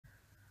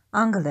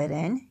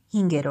Անգլերեն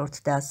 5-րդ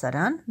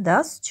դասարան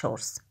դաս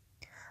 4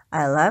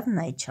 I love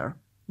nature.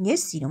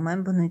 Ես սիրում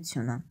եմ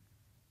բնությունը.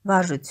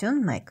 Վարժություն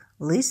 1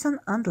 Listen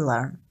and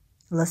learn.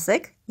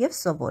 Լսեք և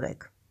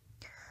սովորեք.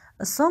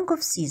 A song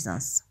of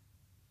seasons.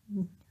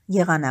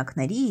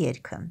 Եղանակների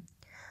երգը.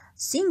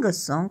 Sing a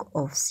song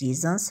of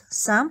seasons,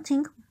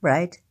 something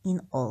bright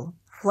in all.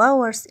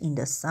 Flowers in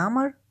the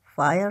summer,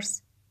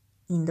 fires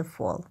in the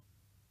fall.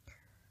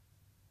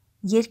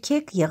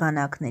 Երգեք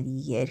եղանակների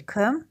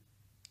երգը.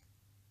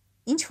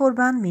 Ինչ-որ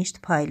բան միշտ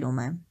փայլում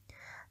է.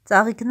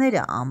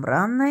 Ծաղիկները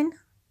ամռանն են,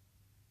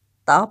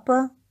 տապը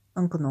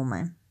ընկնում է.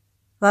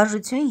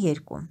 Վարժություն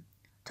 2.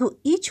 To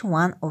each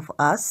one of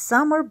us,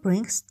 summer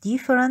brings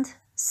different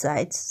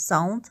sights,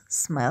 sound,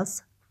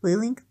 smells,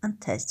 feeling and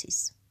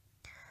tastes.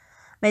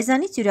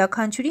 Մեզանից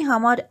յուրաքանչյուրի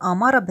համար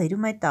ամառը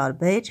բերում է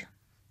տարբեր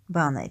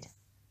բաներ.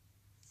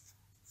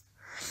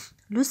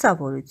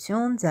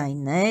 Լուսավորություն,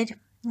 ձայներ,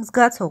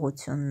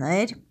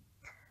 զգացողություններ,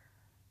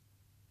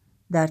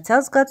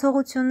 դարձյալ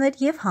զգացողություններ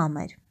և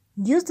համեր.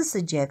 Use the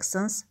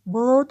suggestions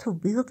below to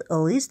build a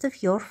list of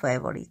your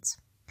favorites.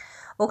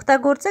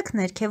 Օգտագործեք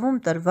ներքևում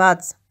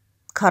տրված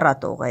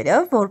քառատողերը,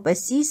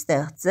 որպեսզի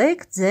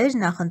ստեղծեք ձեր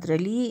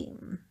նախընտրելի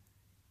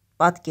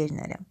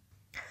պատկերները.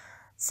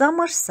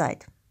 Summer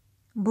sight,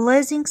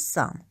 blazing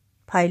sun,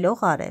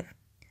 փայլող արև,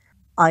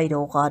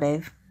 այրող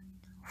արև,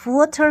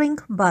 fluttering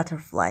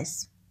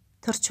butterflies,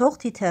 թռչող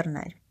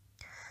թիթեռներ,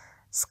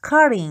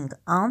 scurrying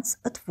ants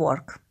at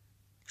work,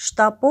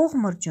 շտապող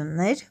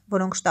մրջյուններ,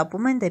 որոնք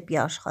շտապում են դեպի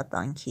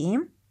աշխատանքի,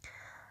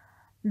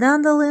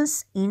 dandelions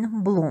in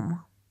bloom,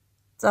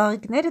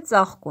 ծաղիկները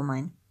ծաղկում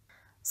են,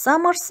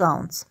 summer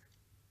sounds,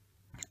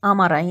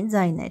 ամառային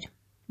ձայներ,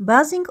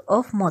 buzzing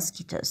of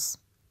mosquitoes,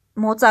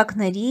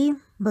 մոծակների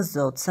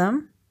բզոցը,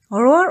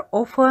 roar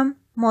of a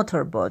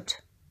motorboat,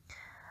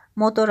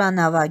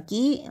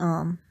 մոտորանավակի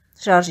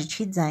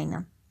շարժիչի ձայնը,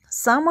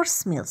 summer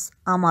smells,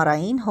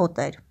 ամառային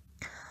հոտեր,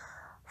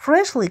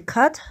 freshly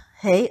cut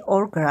hay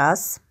or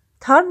grass,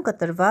 թարմ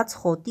կտրված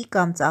խոտի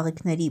կամ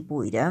ծաղիկների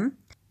բույրը,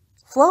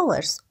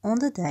 flowers on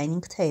the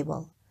dining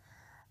table,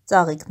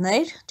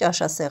 ծաղիկներ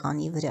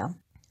ճաշասեղանի վրա,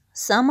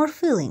 summer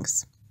feelings,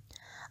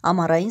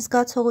 ամառային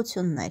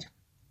զգացողություններ,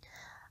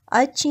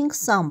 itching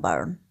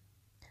sunburn,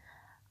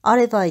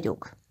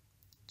 արևայրուք,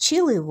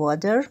 chilly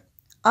water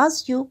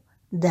as you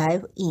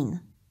dive in,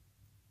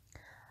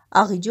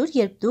 աղիջուր,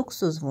 երբ դուք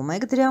սուզվում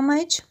եք դրա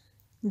մեջ,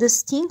 the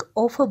sting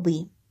of a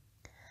bee,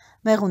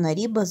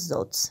 մեղուների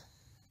բզոց,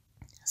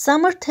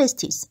 summer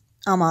tastes,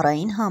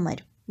 ամառային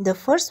համեր, the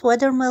first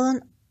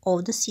watermelon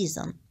of the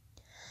season,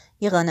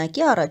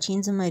 եղանակի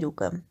առաջին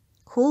ձմերուկը,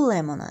 cool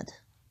lemonade,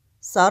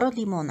 սառը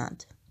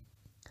լիմոնադ.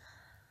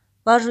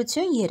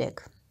 Վարժություն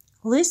 3.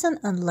 Listen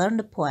and learn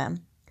the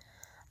poem.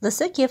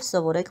 Լսեք և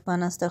սովորեք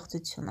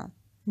բանաստեղծությունը.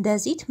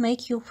 Does it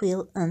make you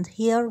feel and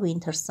hear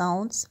winter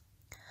sounds?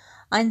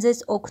 Այն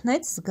ձեզ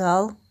օգնեց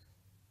զգալ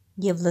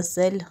և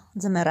լսել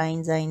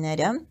ձմեռային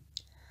ձայները.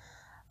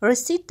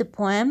 Recite the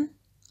poem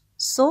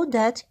so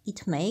that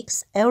it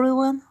makes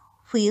everyone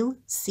feel,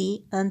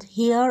 see and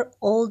hear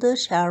all the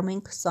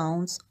charming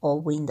sounds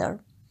of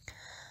winter.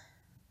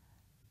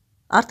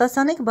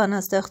 Արտասանեք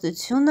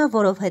բանաստեղծությունը,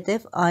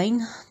 որովհետև այն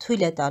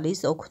թույլ է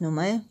տալիս օգնում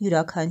է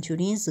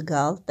յուրաքանչյուրին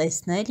զգալ,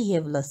 տեսնել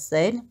և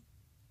լսել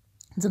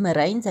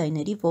ձմեռային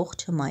ձայների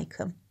ողջ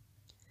հմայքը.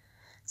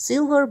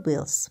 Silver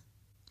bells,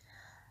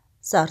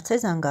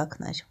 սառցե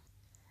զանգակներ.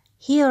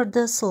 Hear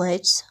the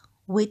sledges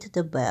with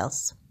the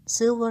bells,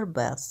 silver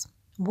bells.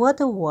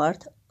 What a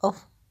word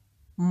of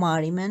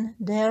merriment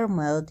their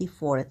melody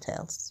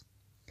foretells.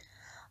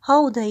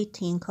 How they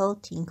tinkle,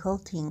 tinkle,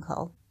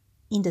 tinkle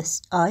in the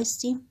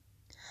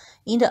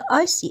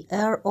icy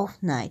air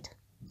of night,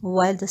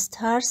 while the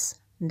stars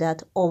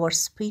that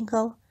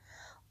oversprinkle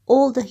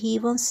all the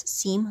heavens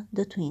seem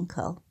to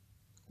twinkle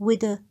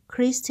with a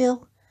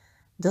crystal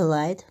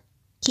delight,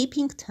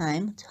 keeping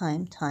time,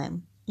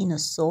 in a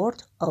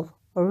sort of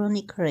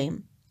runic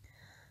rhyme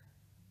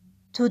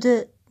to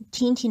the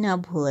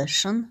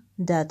tintinnabulation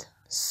that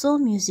so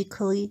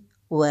musically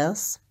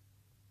wells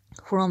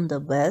from the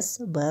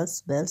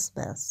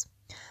bells,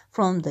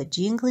 from the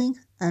jingling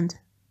and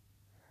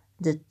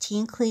the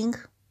tinkling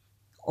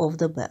of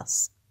the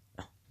bells.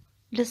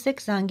 Լսեք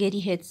զանգերի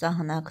հետ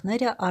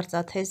սահնակները,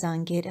 արծաթե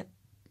զանգերը.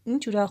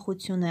 Ինչ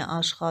ուրախություն է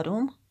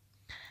աշխարհում,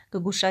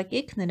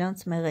 կգուշակեք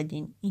նրանց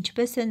մեղեդին,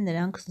 ինչպես են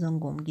նրանք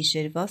զնգում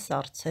գիշերվա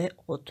սառցե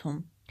օդում.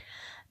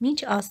 Մինչ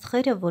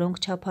աստղերը,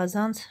 որոնք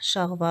չափազանց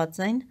շաղված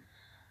են,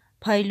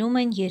 փայլում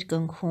են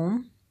երկնքում,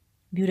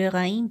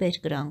 բյուրեղային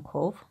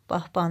բերկրանքով,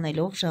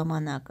 պահպանելով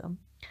ժամանակը.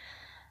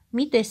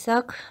 Մի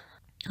տեսակ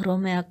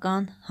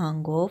հռոմեական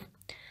հանգով,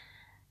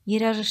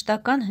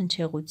 երաժշտական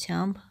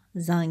հնչեղությամբ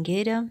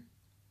զանգերը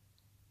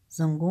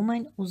զնգում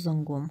են ու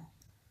զնգում.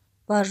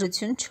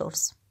 Վարժություն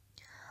 4.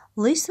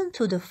 Listen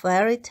to the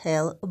fairy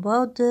tale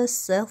about the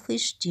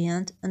selfish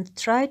giant and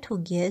try to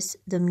guess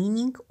the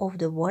meaning of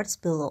the words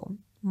below.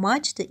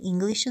 Match the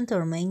English and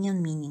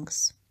Armenian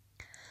meanings.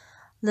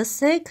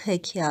 Լսեք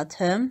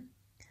հեքիաթը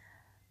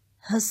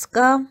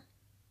հսկա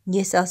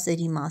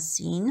եսասերի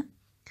մասին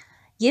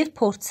և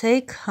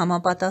փորձեք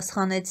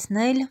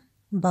համապատասխանեցնել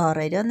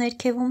բառերը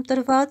ներքևում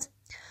տրված,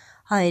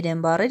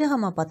 հայերեն բառերը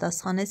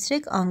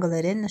համապատասխանեցրեք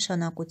անգլերեն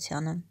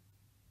նշանակությանը։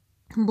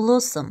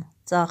 Blossom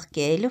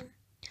ծաղկել,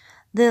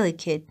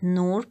 delicate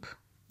նուրբ,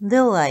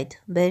 delight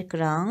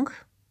բերկրանք,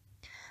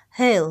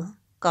 hell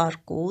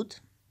կարկուտ,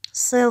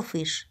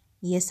 selfish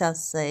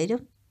եսասեր,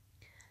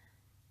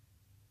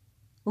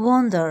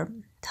 wonder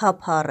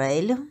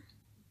թափառել,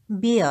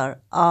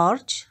 bear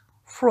արջ,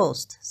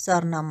 frost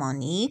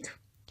սառնամանիք,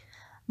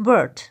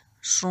 bird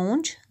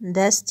շունչ,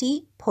 dusty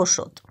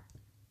փոշոտ։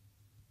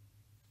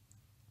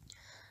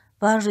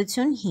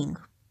 Վարժություն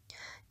 5.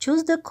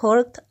 Choose the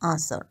correct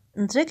answer.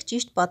 Ընտրեք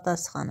ճիշտ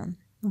պատասխանը։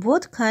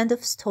 What kind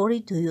of story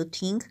do you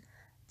think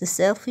the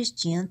selfish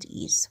giant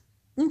is?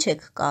 Ինչ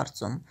եք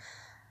կարծում։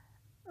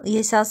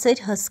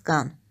 Եսասեր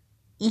հսկան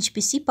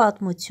ինչպիսի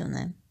պատմություն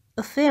է։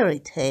 A fairy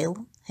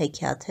tale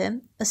հեքիաթ է,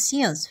 a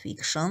science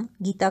fiction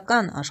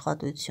գիտական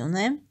աշխատություն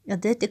է, a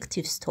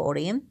detective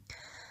story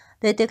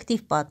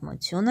դետեկտիվ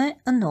պատմություն է,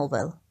 a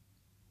novel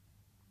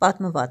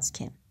պատմվածք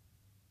է։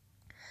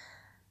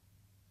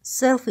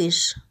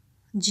 Selfish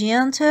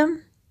giant-ը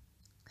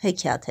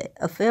հեքիաթ է,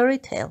 a fairy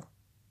tale։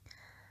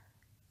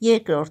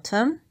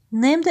 Երկրորդը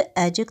Name the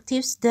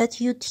adjectives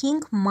that you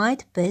think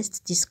might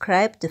best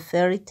describe the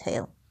fairy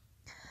tale։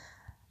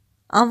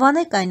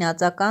 Անվանեք այն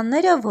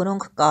ածականները,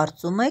 որոնք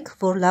կարծում եք,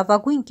 որ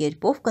լավագույն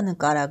կերպով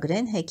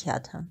կնկարագրեն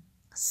հեքիաթը։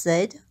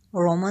 Sad,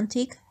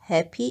 romantic,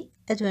 happy,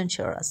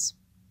 adventurous։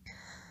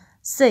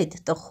 Sad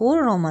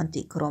տխուր,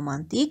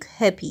 romantic,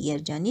 happy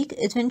երջանիկ,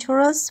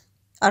 adventurous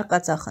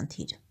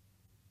արկածախնդիր։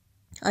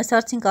 Այս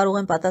հարցին կարող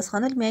են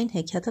պատասխանել միայն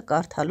հեքիաթը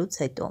կարդալուց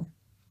հետո։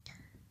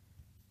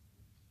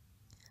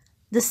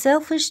 The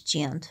Selfish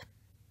Giant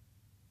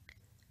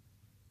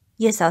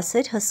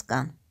Եսասեր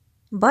հսկան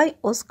by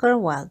Oscar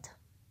Wilde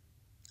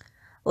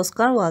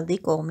Oscar Wilde-ի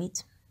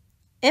կողմից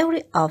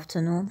Every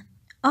afternoon,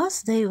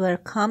 as they were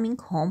coming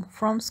home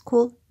from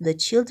school, the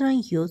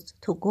children used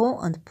to go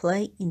and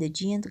play in the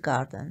giant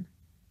garden.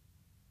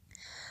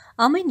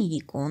 Ամեն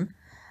իրիկուն,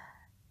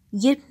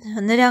 երբ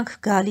նրանք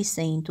գալիս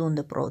էին տուն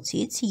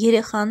դպրոցից,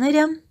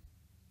 երեխաները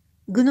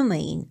գնում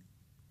էին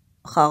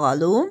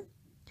խաղալու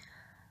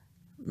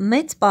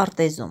մեծ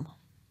պարտեզում։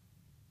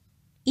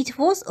 It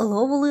was a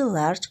lovely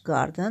large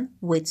garden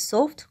with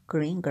soft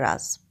green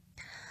grass.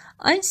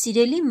 Այն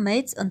սիրելի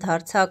մեծ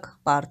ընդարձակ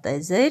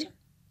պարտեզ էր,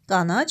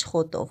 կանաչ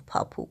խոտով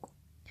փափուկ։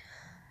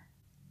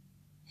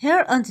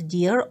 Here and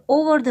there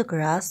over the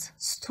grass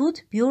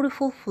stood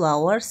beautiful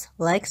flowers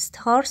like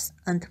stars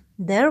and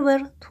there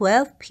were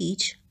 12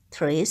 peach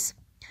trees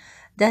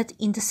that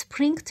in the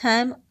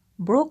springtime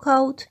broke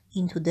out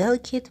into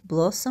delicate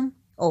blossom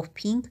of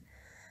pink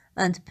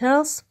and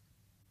pearls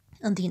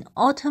and in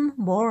autumn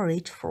bore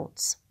rich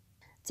fruits.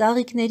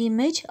 Ծաղիկների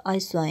մեջ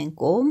այս ու այն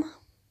կողմ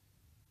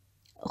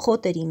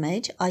Խոտերի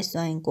մեջ այս ու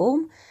այն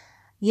կողմ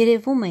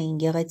երևում էին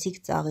գեղեցիկ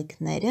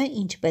ծաղիկները,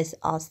 ինչպես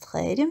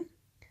աստղեր,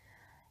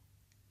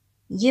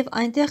 և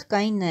այնտեղ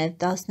կային նաև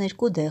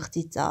 12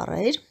 դեղձի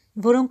ծառեր,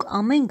 որոնք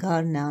ամեն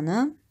գարնանը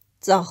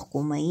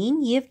ծաղկում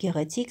էին և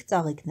գեղեցիկ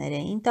ծաղիկներ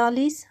էին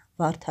տալիս,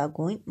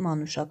 վարդագույն,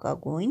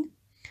 մանուշակագույն,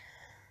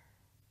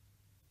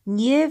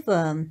 և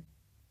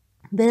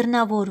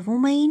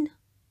բեռնավորվում էին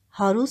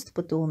հարուստ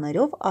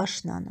պտուղներով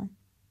աշնանը։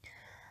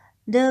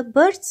 The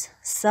birds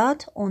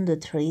sat on the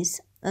trees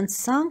and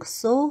sang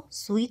so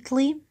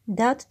sweetly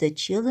that the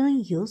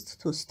children used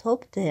to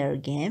stop their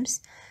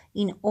games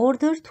in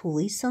order to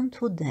listen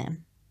to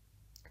them.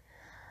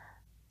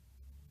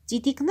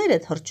 Ծիտիկները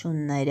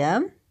թռչունները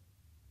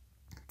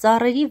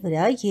ծառերի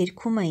վրա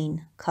երգում էին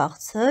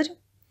քաղցր,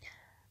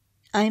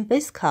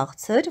 այնպես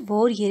քաղցր,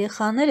 որ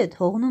երեխաները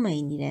թողնում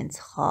էին իրենց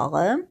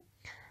խաղը,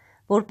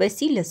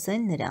 որպեսզի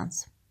լսեն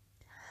նրանց։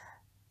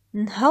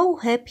 How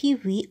happy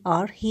we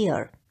are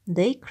here,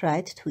 they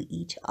cried to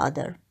each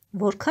other.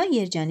 Որքան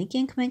երջանիկ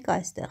ենք մենք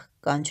այստեղ,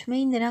 կանչում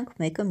էին նրանք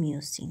մեկը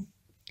մյուսին։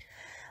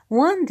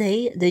 One day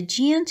the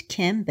giant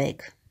came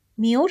back.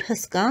 Մի օր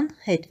հսկան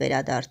հետ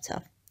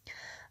վերադարձավ։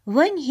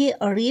 When he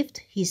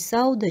arrived, he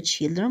saw the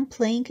children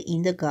playing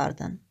in the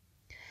garden.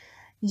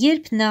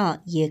 Երբ նա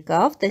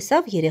եկավ,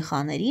 տեսավ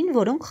երեխաներին,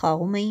 որոնք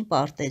խաղում էին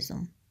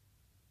պարտեզում։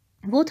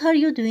 What are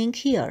you doing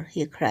here?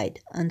 He cried,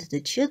 and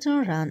the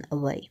children ran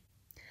away.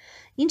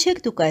 Ինչ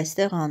եք դուք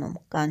այստեղ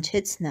անում,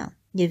 կանչեց նա,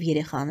 և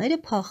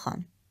երեխաները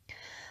փախան։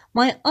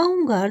 My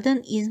own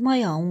garden is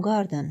my own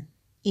garden.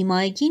 Իմ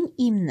այգին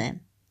իմն է,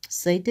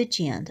 said the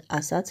giant,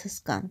 ասաց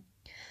հսկան.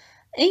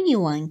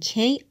 Anyone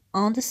can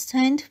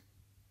understand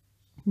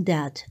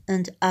that,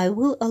 and I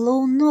will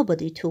allow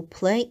nobody to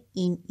play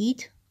in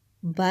it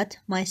but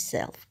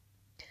myself.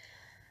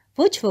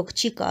 Ոչ ոք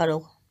չի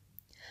կարող։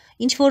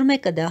 Ինչ որ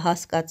մեկը դա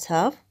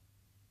հասկացավ,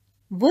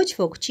 ոչ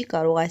ոք չի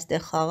կարող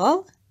այստեղ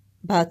խաղալ,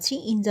 բացի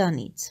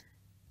ինձանից։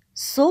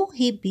 So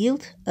he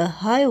built a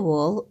high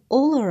wall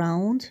all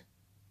around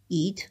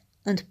it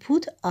and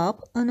put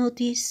up a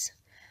notice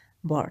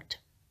board.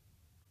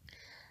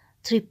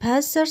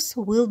 Trespassers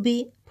will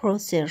be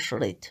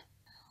prosecuted.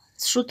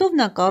 Շուտով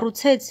նա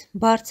կառուցեց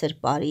բարձր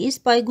պարիս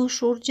պայգու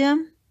շուրջը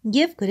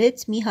և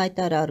գրեց մի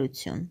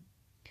հայտարարություն.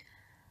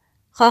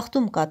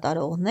 Խախտում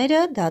կատարողները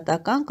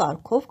դատական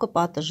կարգով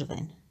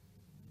կպատժվեն։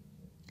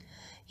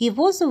 He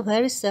was a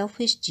very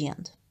selfish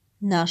giant.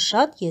 Նա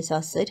շատ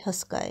եսասեր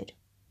հսկա էր։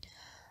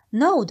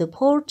 Now the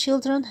poor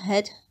children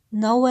had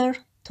nowhere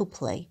to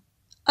play.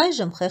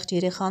 Այժմ խեղճ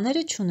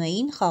երեխաները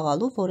չունեին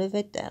խաղալու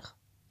որևէ տեղ։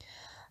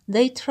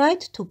 They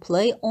tried to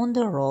play on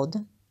the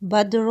road,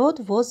 but the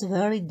road was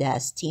very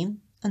dusty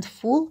and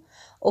full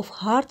of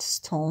hard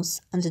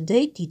stones and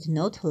they did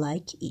not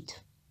like it.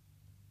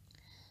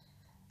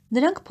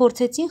 Նրանք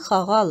փորձեցին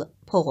խաղալ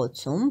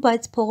փողոցում,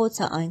 բայց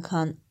փողոցը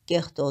այնքան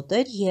կեղտոտ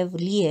էր և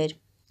լի էր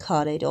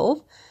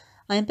քարերով,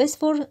 այնպես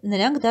որ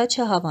նրանք դա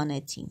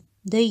չհավանեցին։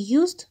 They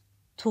used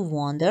to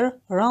wander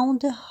round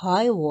the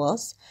high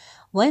walls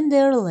when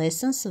their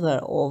lessons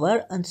were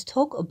over and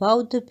talk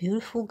about the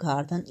beautiful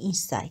garden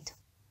inside.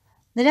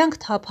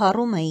 Նրանք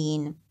թափառում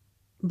էին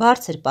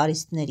բարձր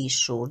պարիսպների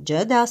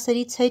շուրջը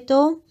դասերից հետո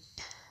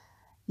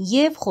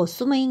և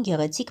խոսում էին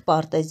գեղեցիկ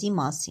պարտեզի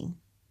մասին։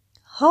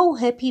 How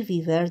happy we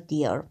were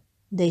there,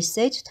 they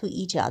said to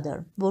each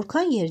other.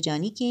 Որքան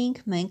երջանիկ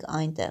էինք մենք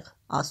այնտեղ,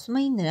 ասում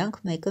էին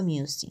նրանք մեկը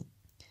մյուսին։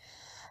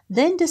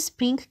 Then the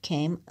spring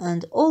came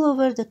and all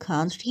over the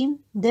country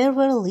there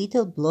were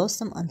little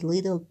blossom and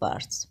little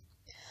birds.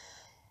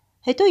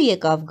 Հետո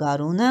եկավ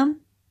գարունը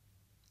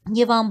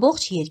և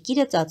ամբողջ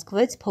երկիրը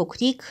ծածկվեց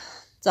փոքրիկ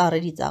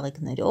ծառերի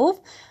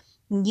ծաղիկներով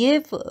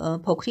և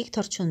փոքրիկ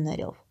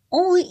թռչուններով։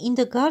 Only in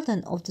the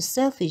garden of the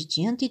selfish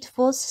giant it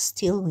was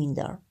still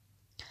winter.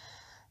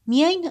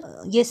 Միայն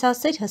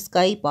եսասեր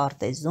հսկայի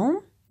պարտեզում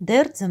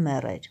դեռ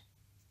ձմեռ էր։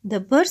 The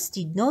birds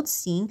did not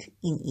sing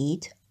in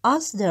it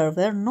as there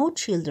were no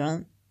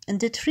children and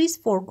the trees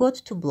forgot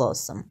to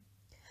blossom.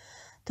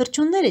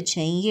 Թռչունները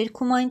չէին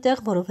երգում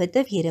այնտեղ,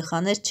 որովհետև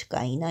երեխաներ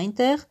չկային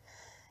այնտեղ,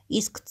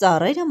 իսկ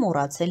ծառերը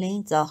մոռացել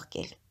էին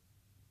ծաղկել։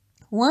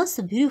 Once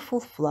a beautiful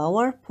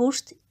flower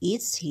pushed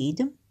its head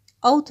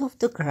out of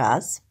the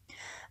grass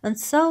and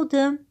saw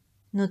the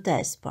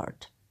notice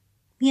board.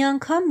 Մի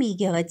անգամ մի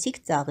գեղեցիկ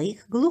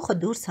ծաղիկ գլուխը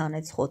դուրս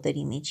հանեց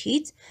խոտերի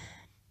միջից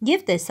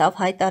և տեսավ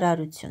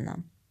հայտարարությունը։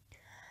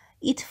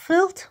 It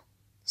felt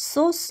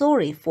so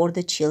sorry for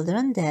the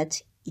children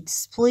that it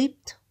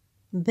slipped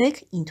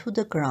back into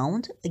the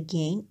ground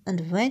again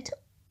and went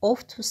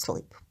off to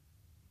sleep.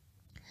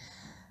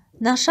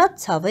 Նա շատ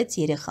ցավեց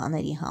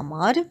երեխաների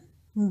համար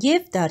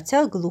և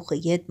դարձյալ գլուխը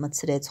ետ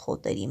մտցրեց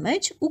խոտերի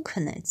մեջ ու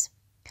քնեց։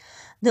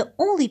 The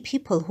only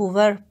people who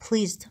were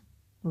pleased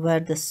were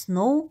the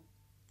snow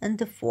and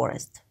the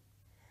forest.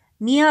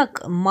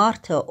 Միակ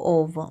մարդը,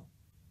 ով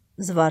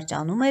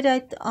զվարճանում էր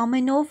այդ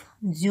ամենով,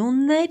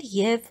 ձյունն էր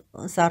և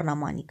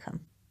սառնամանիքը։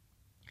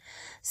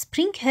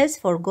 Spring has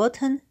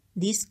forgotten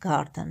this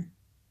garden.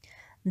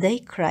 They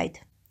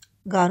cried.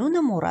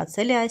 Գարունը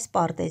մոռացել է այս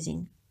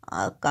պարտեզին,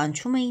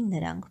 կանչում էին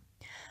նրանք։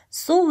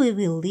 So we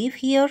will live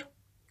here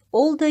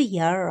all the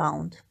year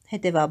round.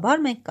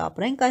 Հետևաբար մենք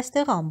կապրենք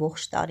այստեղ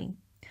ամբողջ տարին։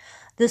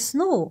 The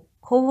snow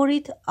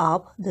covered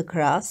up the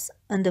grass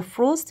and the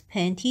frost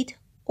painted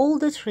all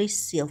the trees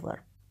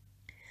silver.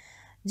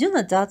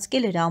 Ձյունը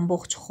ծածկել էր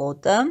ամբողջ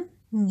խոտը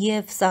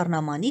և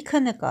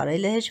սառնամանիքը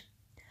նկարել էր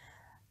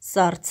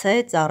սառցե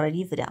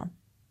ծառերի վրա։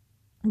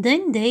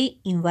 Then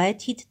they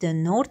invited the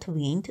north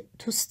wind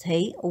to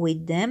stay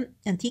with them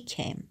and he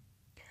came.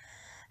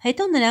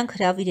 Հետո նրանք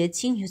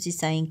հրավիրեցին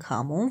հյուսիսային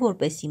քամուն,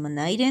 որպեսզի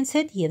մնա իրենց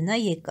հետ և նա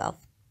եկավ։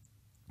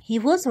 He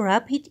was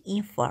wrapped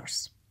in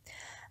furs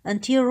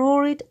and he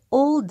roared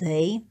all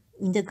day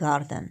in the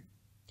garden.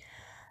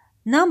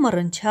 Նա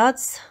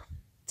մռնչաց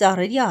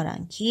ծառերի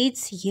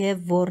արանքից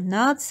և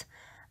ոռնաց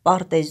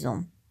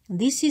պարտեզում։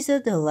 This is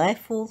a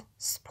delightful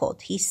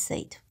spot, he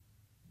said.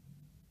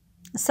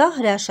 Սա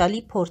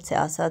հրաշալի փորձ է,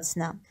 ասաց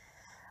նա։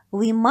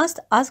 We must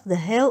ask the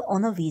hell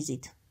on a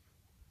visit.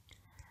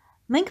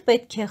 Մենք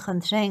պետք է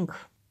խնդրենք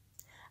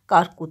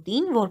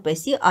կարկուտին,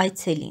 որպեսզի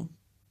այցելի։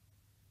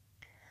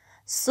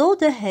 So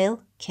the hell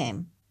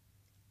came.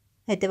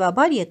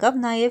 Հետևաբար եկավ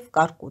նաև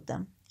կարկուտը։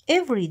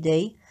 Every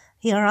day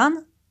he ran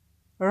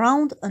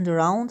round and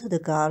round the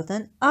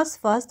garden as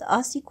fast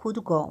as he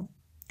could go.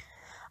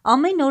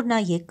 Ամեն օր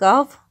նա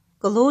եկավ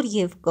կլոր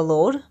և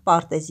կլոր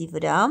պարտեզի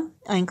վրա,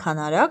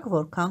 այնքան արագ,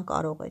 որքան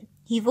կարող էր։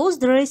 He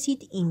was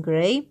dressed in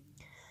grey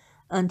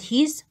and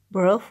his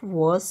breath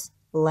was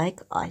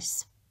like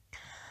ice.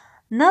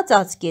 Նա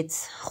ծածկեց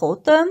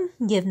խոտը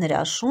և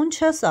նրա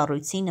շունչը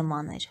սառույցի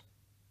նման էր։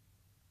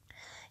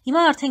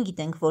 Հիմա արդեն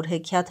գիտենք, որ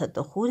հեքիաթը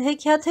տխուր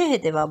հեքիաթ է,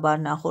 հետևաբար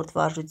նախորդ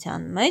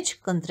վարժության մեջ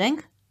կընտրենք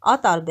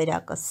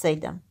ատարբերակը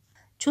սեդը։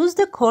 Choose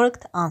the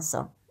correct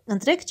answer.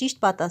 Ընտրեք ճիշտ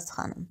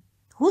պատասխանը։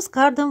 Whose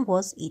garden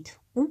was it?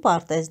 Ում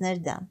պարտեզն էր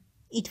դա։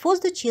 It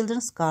was the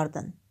children's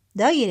garden.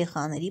 Դա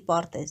երեխաների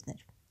պարտեզն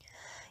էր։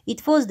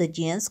 It was the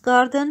giant's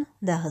garden.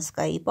 Դա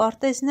հսկայի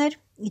պարտեզն էր։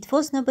 It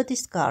was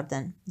nobody's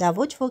garden. Դա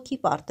ոչ ոքի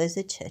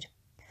պարտեզը չէր։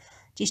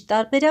 Ճիշտ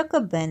տարբերակը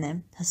B-ն է,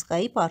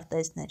 հսկայի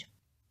պարտեզն էր։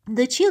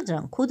 The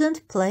children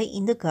couldn't play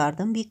in the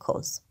garden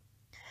because.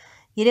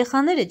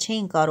 Երեխաները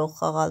չէին կարող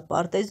խաղալ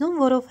պարտեզում,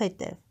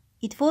 որովհետև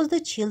It was the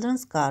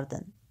children's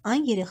garden.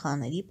 Այն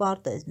երեխաների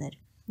պարտեզն էր։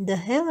 The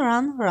hell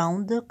ran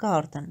round the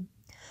garden.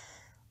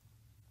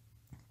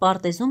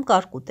 Պարտեզում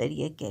կարկուտ էր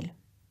եկել։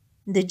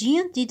 The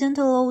giant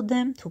didn't allow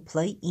them to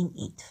play in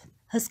it.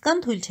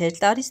 Հսկան թույլ չէր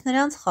տալիս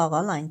նրանց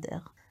խաղալ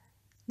այնտեղ։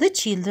 The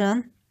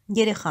children,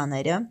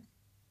 երեխաները,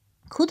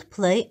 could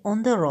play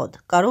on the road,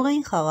 կարող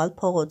էին խաղալ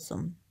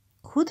փողոցում։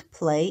 Could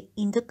play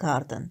in the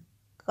garden,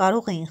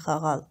 կարող էին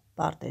խաղալ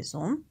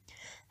պարտեզում։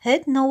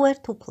 Had nowhere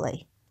to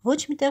play,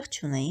 ոչ միտեղ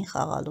չունեին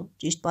խաղալու։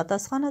 Ճիշտ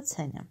պատասխանը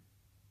C-ն է։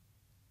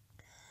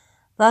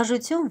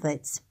 Վարժություն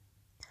 6.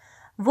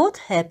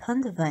 What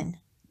happened when?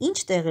 Ինչ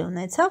տեղի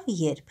ունեցավ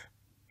երբ?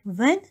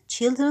 When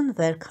children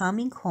were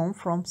coming home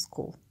from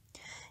school.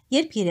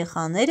 Երբ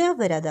երեխաները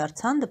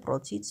վերադարձան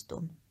դպրոցից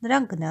տուն,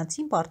 նրանք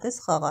գնացին պարտեզ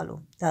խաղալու։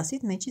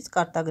 Դասից մեջից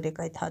կարտագրեք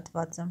այդ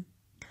հատվածը։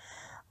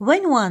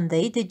 When one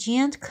day the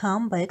giant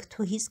came back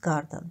to his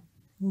garden.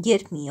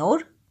 Երբ մի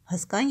օր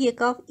հսկան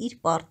եկավ իր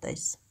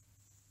պարտեզ։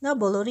 Նա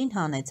բոլորին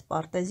հանեց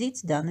պարտեզից,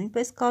 դա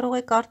նույնպես կարող է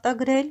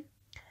կարտագրել։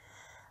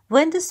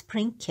 When the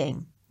spring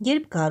came.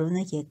 Երբ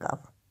գարունը եկավ,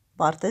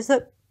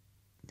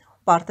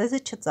 պարտեզը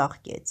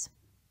չծաղկեց։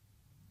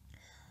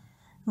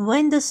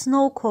 When the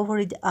snow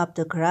covered up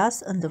the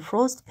grass and the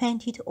frost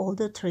painted all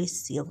the trees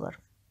silver.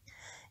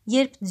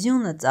 Երբ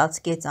ձյունը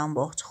ծածկեց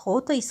ամբողջ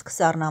խոտը, իսկ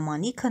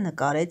սառնամանիքը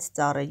նկարեց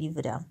ծառերի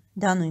վրա։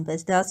 Դա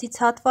նույնպես դասից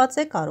հատված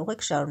է, կարող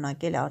եք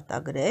շարունակել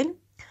արտագրել։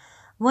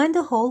 When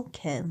the hail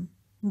came.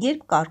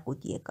 Երբ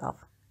կարկուտ եկավ,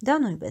 դա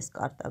նույնպես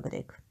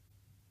կարտագրեք։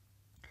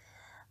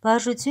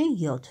 Վարժություն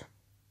 7.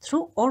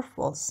 True or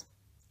false.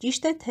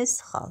 Ճիշտ է թե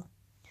սխալ։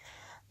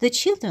 The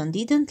children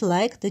didn't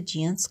like the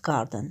giant's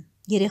garden.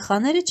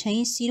 Երեխաները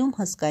չէին սիրում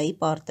հսկայի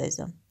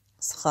պարտեզը։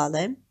 Սխալ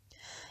է։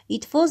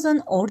 It was an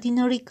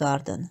ordinary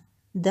garden.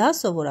 Դա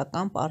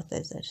սովորական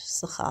պարտեզ էր։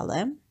 Սխալ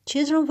է։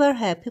 Children were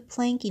happy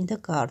playing in the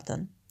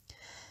garden.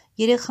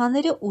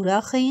 Երեխաները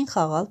ուրախ էին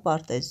խաղալ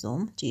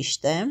պարտեզում։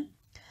 Ճիշտ է։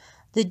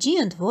 The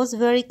giant was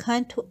very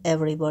kind to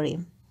everybody.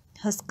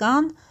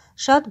 Հսկան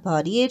շատ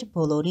բարի էր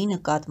բոլորի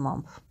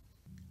նկատմամբ։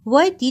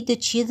 Why did the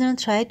children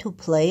try to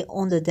play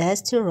on the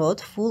dusty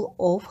road full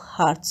of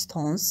hard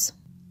stones?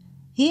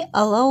 He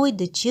allowed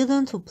the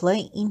children to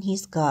play in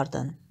his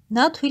garden.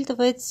 Նա թույլ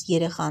տվեց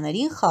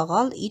երեխաներին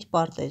խաղալ իր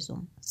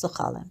պարտեզում։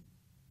 Սխալ է։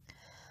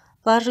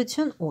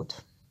 Վարժություն 8.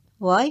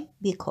 Why?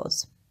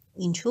 Because.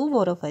 Ինչու?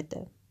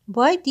 Որովհետև։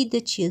 Why did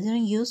the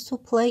children used to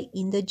play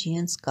in the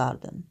giant's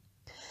garden?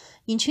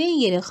 Ինչու են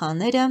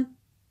երեխաները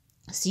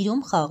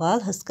սիրում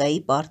խաղալ հսկայի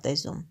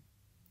պարտեզում։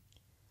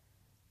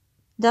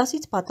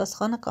 Դասից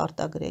պատասխանը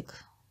կարտագրեք։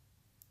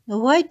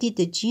 Why did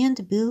the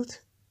giant build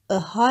a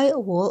high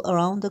wall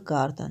around the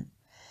garden?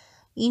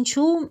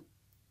 Ինչու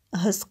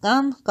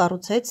հսկան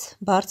կառուցեց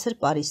բարձր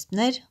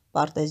պարիսպներ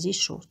պարտեզի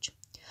շուրջ։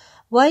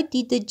 Why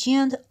did the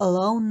giant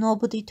allow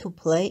nobody to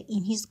play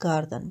in his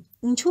garden?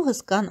 Ինչու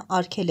հսկան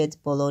արգելեց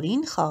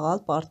բոլորին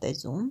խաղալ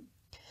պարտեզում։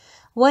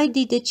 Why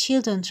did the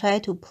children try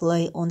to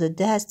play on the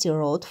dusty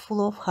road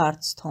full of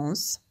hard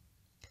stones?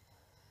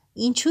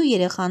 Ինչու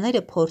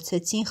երեխաները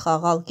փորձեցին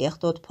խաղալ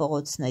կեղտոտ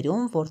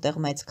փողոցներում, որտեղ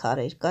մեծ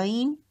քարեր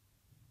կային։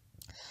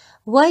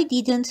 Why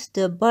didn't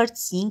the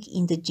birds sing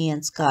in the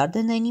giant's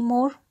garden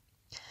anymore?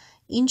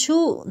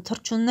 Ինչու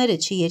թռչունները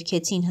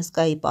չերգեցին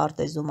հսկայի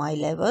պարտեզում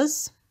այլևս։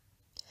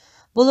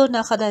 Բոլոր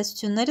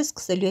նախադասությունները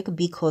սկսելու եք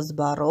because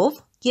բառով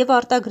և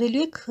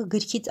արտագրելու եք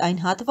գրքից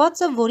այն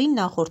հատվածը, որին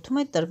նախորդում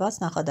է տրված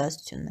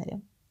նախադասությունները։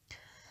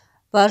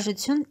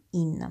 Վարժություն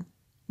 9.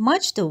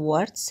 Match the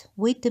words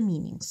with the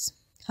meanings.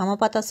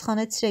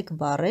 Համապատասխանեցրեք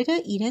բառերը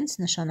իրենց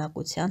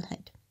նշանակության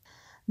հետ։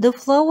 The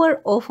flower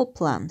of a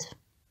plant.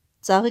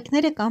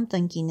 Ծաղիկները կամ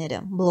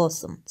տնկիները,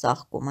 blossom,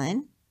 ծաղկում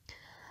են։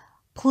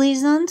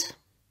 Pleasant,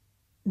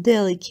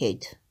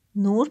 delicate,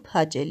 նուրբ,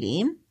 հաճելի։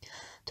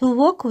 To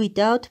walk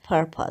without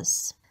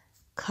purpose.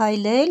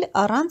 Քայլել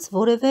առանց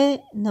որևէ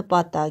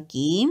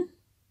նպատակի։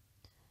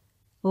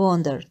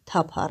 Wander,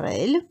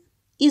 թափառել։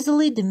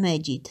 Easily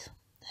damaged.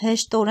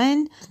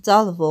 Հեշտորեն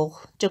ծալվող,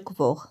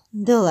 ճկվող։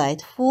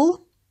 Delightful.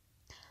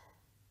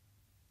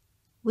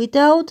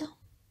 Without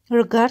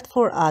regard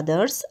for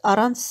others,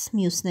 առանց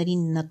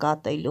մյուսներին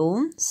նկատելու,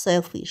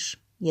 selfish,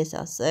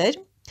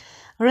 եսասեր,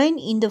 rain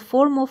in the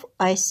form of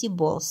icy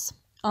balls,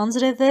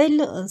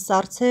 անձրևել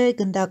սառցե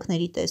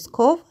գնդակների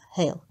տեսքով,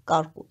 hail,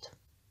 կարկուտ։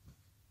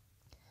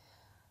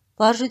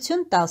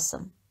 Վարժություն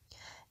 10.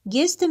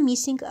 Guess the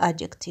missing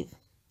adjective,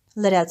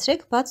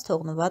 լրացրեք բաց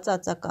թողնված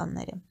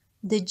ածականները։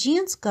 The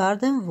giant's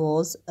garden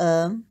was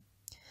a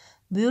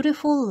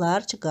beautiful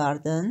large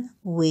garden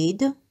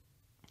with.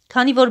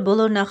 Քանի որ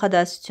բոլոր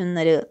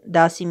նախադասությունները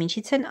դասի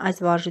միջից են,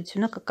 այս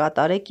վարժությունը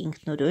կկատարեք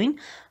ինքնուրույն,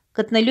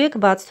 գտնելու եք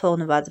բաց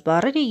թողնված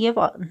բառերը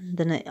և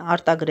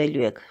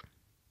արտագրելու եք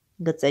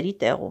գծերի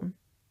տեղում։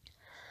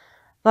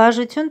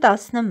 Վարժություն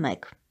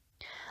 11.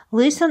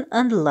 Listen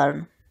and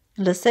learn.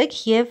 Լսեք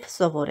և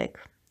սովորեք։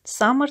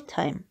 Summer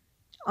time.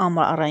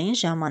 Ամառային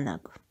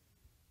ժամանակ։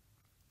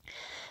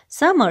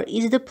 Summer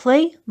is the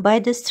play by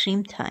the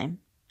stream time.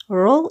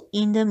 Roll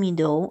in the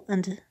meadow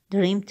and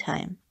dream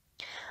time.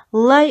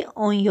 Lie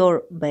on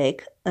your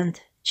back and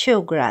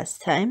chew grass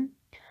time.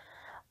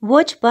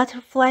 Watch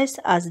butterflies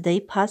as they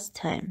pass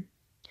time.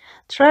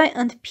 Try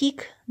and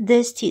pick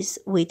daisies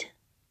with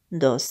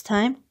those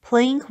time,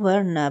 playing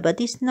where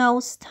nobody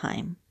knows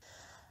time.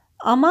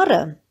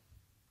 Ամառը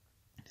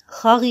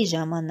խաղի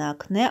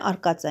ժամանակն է,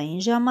 արկածային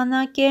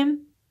ժամանակ է,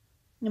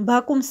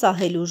 բակում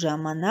սահելու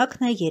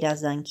ժամանակն է,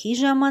 երազանքի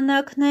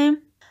ժամանակն է,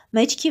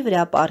 մեջքի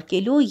վրա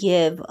պարկելու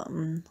և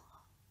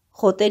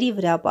խոտերի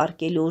վրա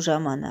պարկելու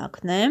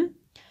ժամանակն է,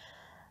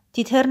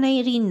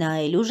 թիթեռներին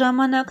նայելու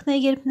ժամանակն է,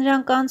 երբ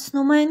նրանք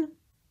անցնում են,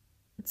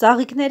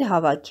 ծաղիկներ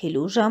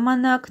հավաքելու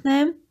ժամանակն է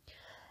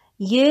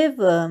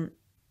և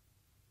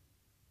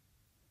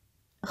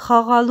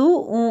խաղալու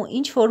ու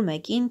ինչ-որ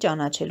մեկին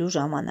ճանաչելու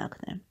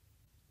ժամանակն է։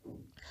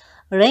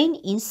 Rain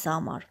in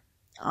summer.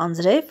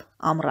 Անձրև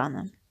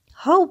ամռանը.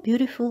 How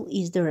beautiful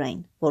is the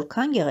rain.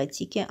 Որքան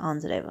գեղեցիկ է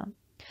անձրևը.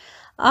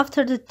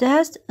 After the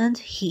dust and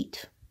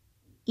heat.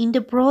 In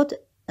the broad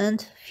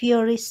and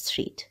fiery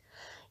street.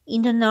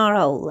 In the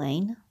narrow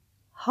lane.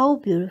 How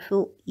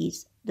beautiful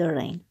is the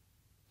rain.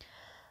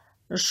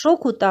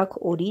 Շոգ ու տաք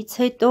օրից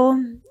հետո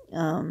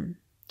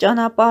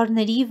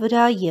ճանապարհների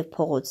վրա և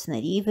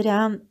փողոցների վրա,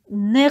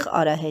 նեղ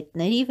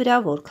արահետների վրա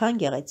որքան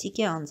գեղեցիկ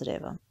է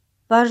անձրևը։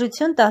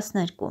 Վարժություն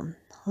 12.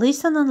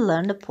 Listen and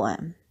learn a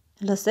poem.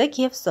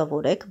 Լսեք և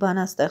սովորեք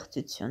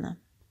բանաստեղծությունը։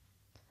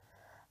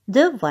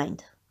 The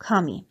wind,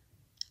 քամի.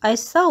 I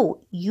saw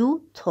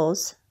you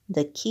toss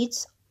the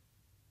kids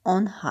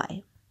on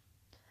high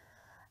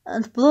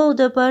and blow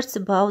the birds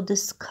about the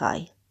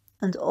sky,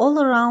 and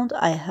all around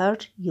I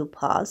heard you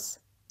pass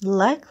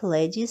like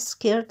ladies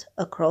skirt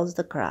across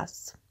the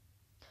grass.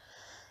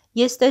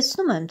 Ես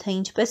տեսնում եմ, թե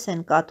ինչպես են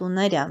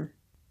կատուները,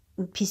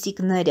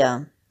 փիսիկները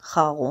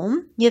խաղում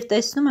և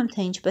տեսնում եմ,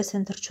 թե ինչպես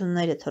են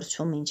թռչունները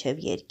թռչում մինչև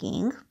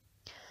երկինք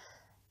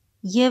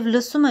և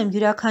լսում եմ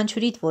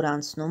յուրաքանչյուրիդ, որ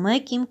անցնում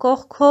եք իմ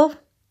կողքով,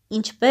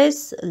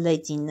 ինչպես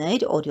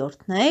լեդիներ,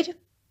 օրիորդներ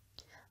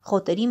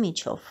խոտերի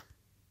միջով։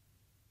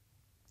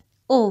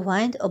 Oh,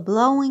 wind a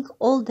blowing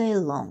all day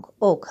long.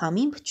 Oh,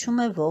 քամին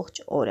փչում է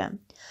ողջ օրը.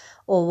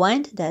 Oh,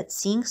 wind that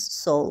sings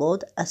so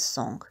loud a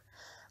song.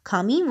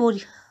 Քամին,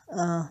 որ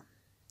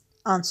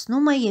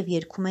անցնում է և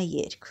երգում է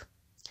երգ.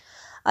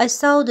 I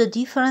saw the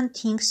different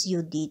things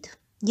you did.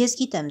 Ես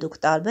գիտեմ, դուք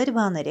տարբեր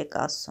բաներ եք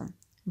ասում.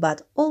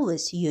 But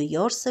always you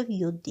yourself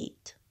you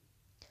did.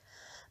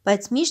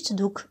 Բայց միշտ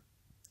դուք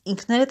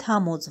ինքներդ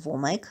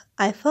համոզվում եք.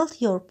 I felt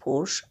your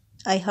push.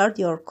 I heard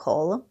your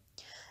call.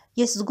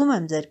 Ես զգում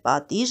եմ ձեր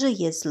պատիժը,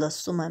 ես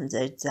լսում եմ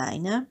ձեր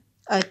ձայնը.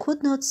 I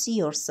could not see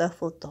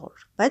yourself at all.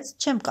 Բայց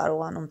չեմ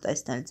կարողանում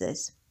տեսնել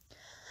ձեզ.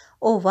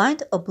 Oh,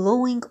 wind a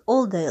blowing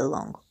all day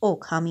long. Oh,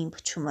 քամին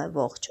փչում է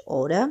ողջ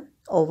օրը.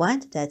 Oh,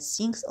 wind that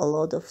sings a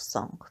lot of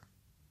song.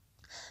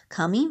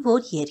 Քամին,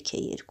 որ երգ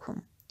է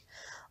երգում.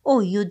 Oh,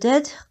 you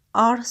dead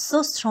are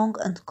so strong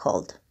and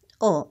cold.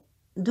 Oh,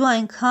 դու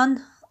այնքան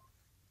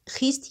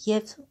խիստ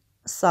և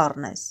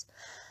սառն ես.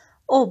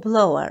 Oh,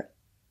 blower,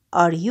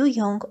 are you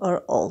young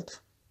or old?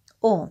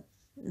 Oh,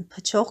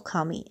 փչող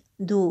քամի,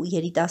 դու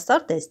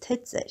երիտասարդ ես, թե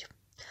ծեր.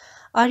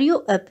 Are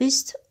you a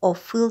beast of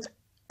field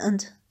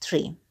and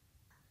tree?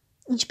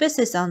 Ինչպես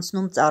ես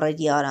անցնում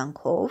ծառերի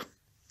արանքով?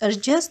 Are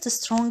just a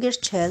stronger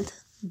child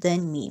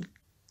than me.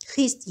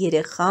 Խիստ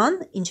երեխան,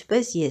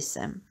 ինչպես ես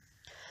եմ.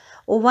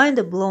 Oh, wind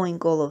a blowing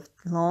all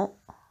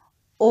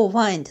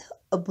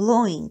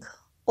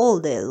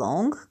day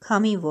long.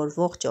 Քամին, որ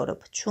ողջ օրը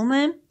փչում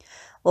է.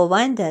 Oh,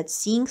 wind that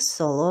sings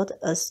so loud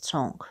a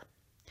song.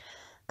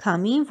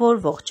 Քամին,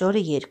 որ ողջ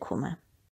օրը երգում է.